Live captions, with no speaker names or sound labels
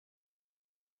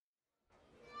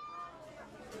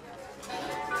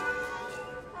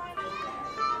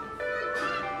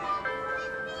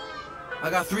I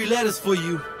got 3 letters for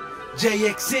you.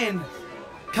 JXN,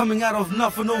 coming out of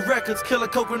NAFANUA Records, Kila,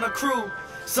 Kokonut, Krew,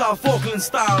 South Falkland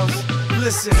Styles.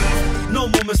 Listen, no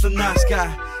more Mr. Nice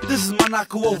Guy. This is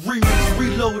MANAKO remix,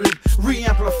 reloaded,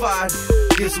 re-amplified.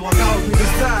 Guess who I got with me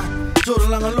this time? Jordan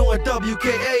lang along at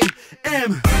WKA,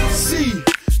 MC,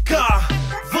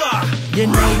 KAVA. You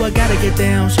know I gotta get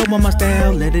down, show 'em my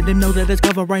style, letting them know that it's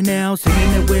KAVA right now.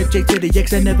 Singing it with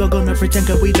JXN, never gonna pretend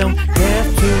cause we don't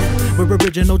have to. We're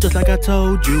original just like I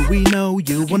told you, we know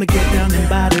you wanna get down and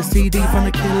buy the CD from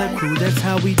the Kila crew, that's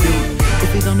how we do.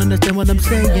 If you don't understand what I'm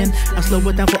saying, I slow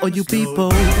it down for all you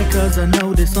people, because I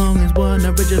know this song is one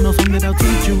original song that I'll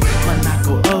teach you.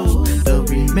 MANAKO, oh, the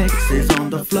remix is on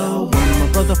the flow. I'm my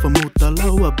brother from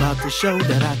Mutalo, about to show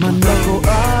that I can MANAKO,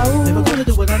 oh, never gonna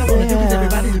do what I don't wanna do, cause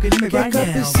everybody look at me right now. When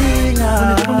it's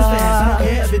on the fast, I don't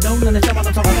care if you don't understand what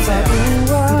I'm talking about.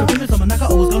 With the remix on MANAKO,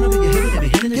 it's gonna be a hit, every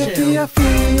hit in the shell.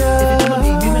 If you don't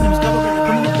believe me, my name is KAVA,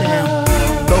 putting it down.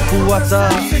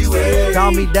 FUATA,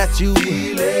 tell me that you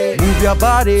move your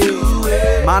body.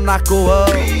 MANAKO,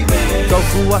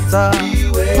 FUATA,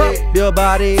 pop your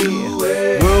body.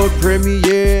 World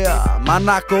premiere,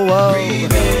 MANAKO,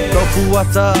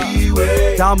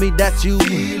 FUATA, tell me that you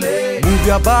move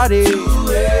your body.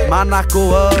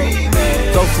 MANAKO,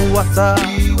 FUATA,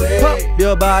 pop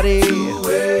your body.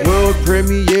 World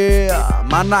premiere,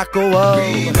 MANAKO.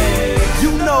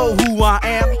 You know who I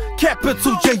am,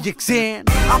 capital JXN.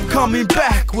 I'm coming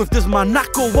back with this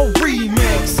MANAKO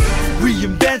remix.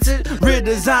 Reinvented,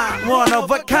 redesigned, one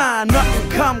of a kind. Nothing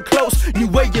come close, new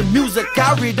way of music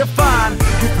I redefine.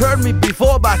 You've heard me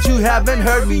before, but you haven't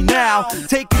heard me now.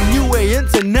 Taking Niue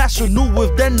international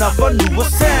with the NAFANUA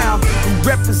sound. I'm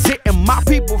representing my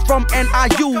people from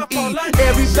NIUE.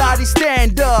 Everybody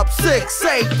stand up, 6,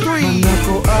 8, 3.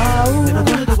 MANAKO, oh, never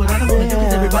gonna do what I don't wanna do,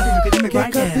 cause everybody look at me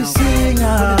right now. When it's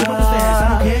on the fast, I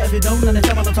don't care if you don't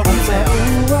understand what I'm talking about.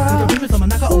 With the remix on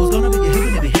MANAKO, it's gonna be a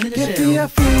hit, every hit in the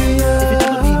shell. If you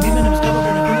don't believe me, my name is KAVA,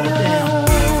 putting it down.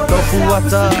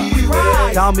 FUATA,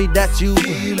 tell me that you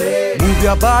move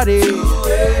your body.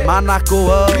 MANAKO,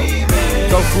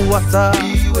 FUATA,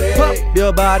 pop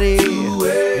your body.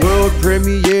 World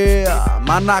premiere,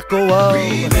 MANAKO,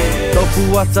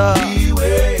 FUATA,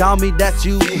 tell me that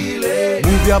you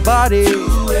move your body.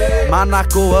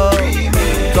 MANAKO,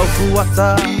 FUATA,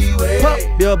 pop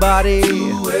your body.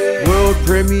 World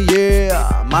premiere,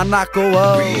 MANAKO.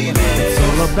 It's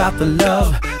all about the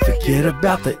love, forget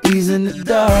about the ease and the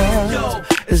dub.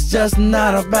 It's just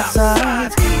not about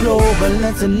size. Global,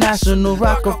 international,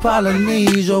 rock of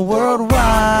Polynesia,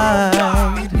 worldwide.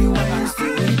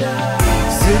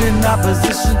 Sit in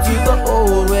opposition to the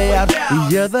old way out.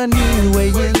 We are the new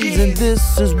ways, and this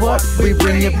is what we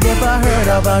bring. You've never heard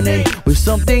of our name, we're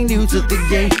something new to the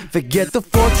game. Forget the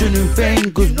fortune and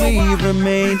fame, cause we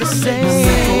remain the same.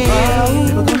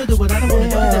 Never gonna do what I don't wanna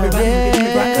do, cause everybody look at me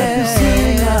right now.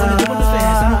 When it's on the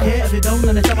fast, I don't care if you don't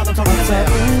understand what I'm talking about.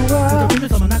 With the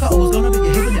remix on MANAKO, it's gonna be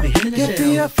a hit, every hit in the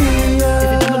shell. If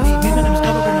you don't believe me, my name is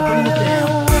KAVA, putting it down.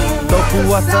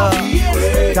 FUATA,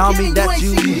 tell me that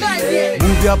you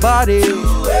move your body.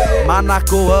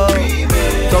 MANAKO,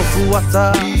 FUATA,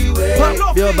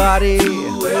 pop your body.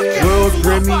 World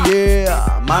premiere,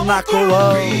 MANAKO,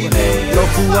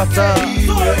 FUATA,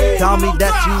 tell me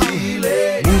that you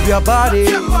move your body.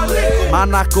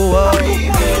 MANAKO,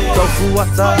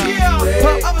 FUATA,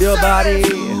 pop your body.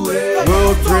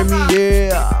 World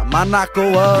premiere, MANAKO.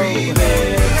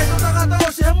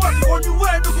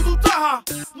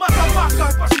 Matamaka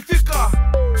Pacifica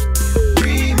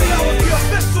Remix, the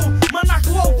official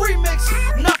MANAKO remix,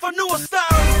 NAFANUA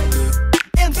style,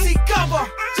 MC KAVA,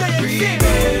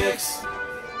 JXN.